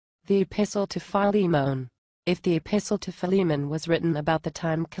The Epistle to Philemon. If the Epistle to Philemon was written about the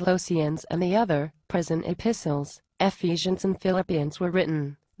time Colossians and the other present epistles, Ephesians and Philippians were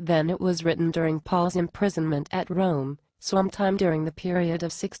written, then it was written during Paul's imprisonment at Rome, sometime during the period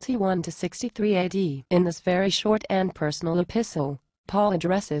of 61 to 63 AD. In this very short and personal epistle, Paul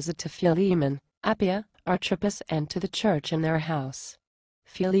addresses it to Philemon, Apphia, Archippus, and to the church in their house.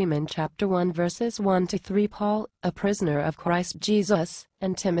 Philemon chapter 1 verses 1 to 3. Paul, a prisoner of Christ Jesus,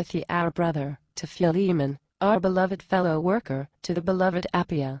 and Timothy our brother, to Philemon, our beloved fellow worker, to the beloved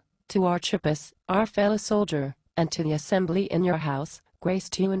Apphia, to Archippus, our fellow soldier, and to the assembly in your house, grace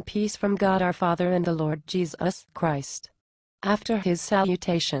to you and peace from God our Father and the Lord Jesus Christ. After his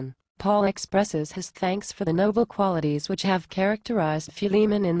salutation, Paul expresses his thanks for the noble qualities which have characterized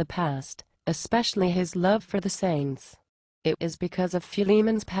Philemon in the past, especially his love for the saints. It is because of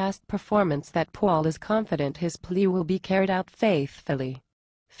Philemon's past performance that Paul is confident his plea will be carried out faithfully.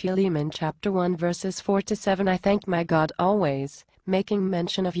 Philemon chapter 1 verses 4 to 7. I thank my God always, making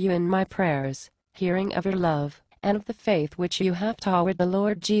mention of you in my prayers, hearing of your love, and of the faith which you have toward the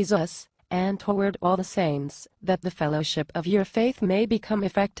Lord Jesus, and toward all the saints, that the fellowship of your faith may become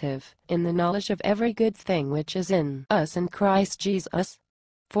effective, in the knowledge of every good thing which is in us in Christ Jesus.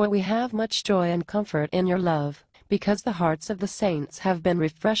 For we have much joy and comfort in your love, because the hearts of the saints have been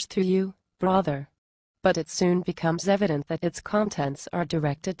refreshed through you, brother. But it soon becomes evident that its contents are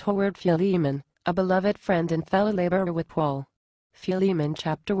directed toward Philemon, a beloved friend and fellow laborer with Paul. Philemon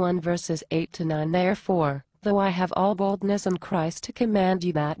chapter 1 verses 8 to 9. Therefore, though I have all boldness in Christ to command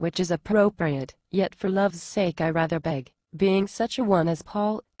you that which is appropriate, yet for love's sake I rather beg, being such a one as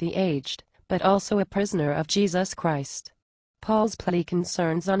Paul, the aged, but also a prisoner of Jesus Christ. Paul's plea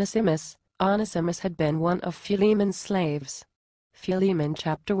concerns Onesimus. Onesimus had been one of Philemon's slaves. Philemon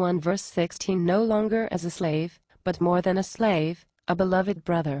chapter 1 verse 16. No longer as a slave, but more than a slave, a beloved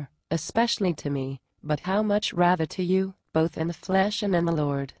brother, especially to me, but how much rather to you, both in the flesh and in the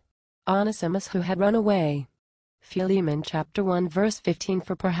Lord. Onesimus, who had run away. Philemon chapter 1 verse 15.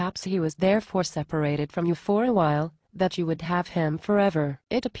 For perhaps he was therefore separated from you for a while, that you would have him forever.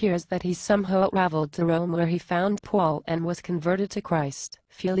 It appears that he somehow traveled to Rome, where he found Paul and was converted to Christ.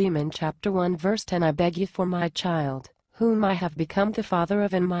 Philemon chapter 1 verse 10. I beg you for my child, whom I have become the father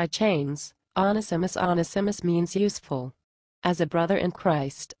of in my chains, Onesimus. Onesimus means useful. As a brother in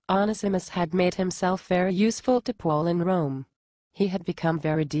Christ, Onesimus had made himself very useful to Paul in Rome. He had become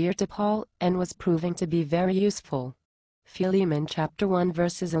very dear to Paul, and was proving to be very useful. Philemon chapter 1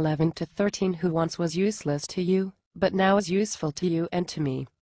 verses 11 to 13. Who once was useless to you, but now is useful to you and to me.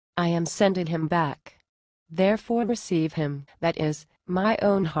 I am sending him back. Therefore receive him, that is, my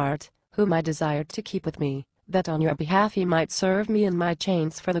own heart, whom I desired to keep with me, that on your behalf he might serve me in my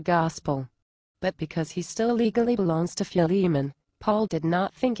chains for the gospel. But because he still legally belongs to Philemon, Paul did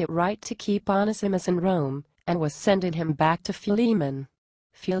not think it right to keep Onesimus in Rome, and was sending him back to Philemon.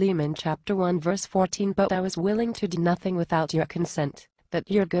 Philemon chapter 1 verse 14. But I was willing to do nothing without your consent, that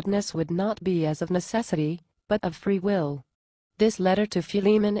your goodness would not be as of necessity, but of free will. This letter to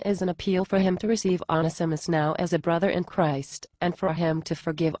Philemon is an appeal for him to receive Onesimus now as a brother in Christ, and for him to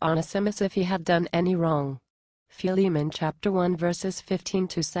forgive Onesimus if he had done any wrong. Philemon chapter 1 verses 15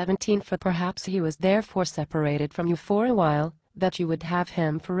 to 17. For perhaps he was therefore separated from you for a while, that you would have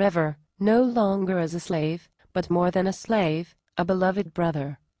him forever, no longer as a slave, but more than a slave, a beloved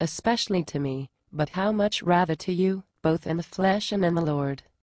brother, especially to me, but how much rather to you, both in the flesh and in the Lord.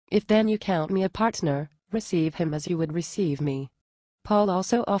 If then you count me a partner, receive him as you would receive me. Paul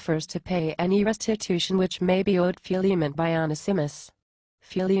also offers to pay any restitution which may be owed Philemon by Onesimus.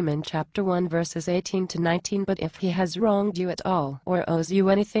 Philemon chapter 1 verses 18 to 19. But if he has wronged you at all or owes you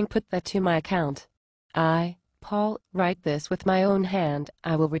anything, put that to my account. I, Paul, write this with my own hand.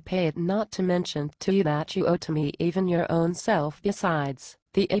 I will repay it, not to mention to you that you owe to me even your own self besides.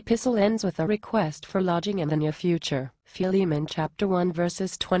 The epistle ends with a request for lodging in the near future. Philemon chapter 1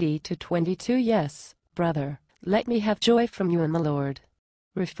 verses 20 to 22. Yes, brother, let me have joy from you in the Lord.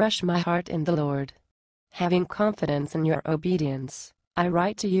 Refresh my heart in the Lord. Having confidence in your obedience, I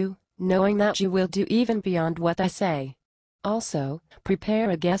write to you, knowing that you will do even beyond what I say. Also, prepare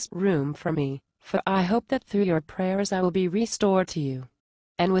a guest room for me, for I hope that through your prayers I will be restored to you.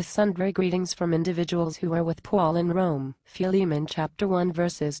 And with sundry greetings from individuals who are with Paul in Rome. Philemon chapter 1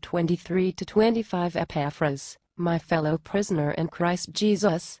 verses 23 to 25. Epaphras, my fellow prisoner in Christ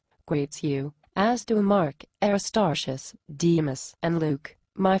Jesus, greets you, as do Mark, Aristarchus, Demas, and Luke,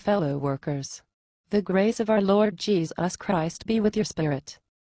 my fellow workers. The grace of our Lord Jesus Christ be with your spirit.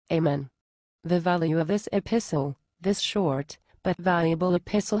 Amen. The value of this epistle, this short, but valuable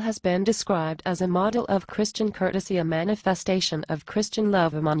epistle has been described as a model of Christian courtesy, a manifestation of Christian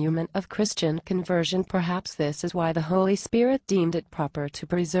love, a monument of Christian conversion. Perhaps this is why the Holy Spirit deemed it proper to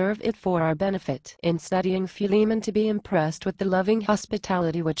preserve it for our benefit. In studying Philemon, to be impressed with the loving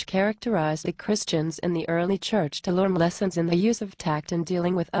hospitality which characterized the Christians in the early church, to learn lessons in the use of tact in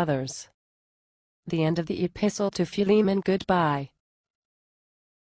dealing with others. The end of the epistle to Philemon. Goodbye.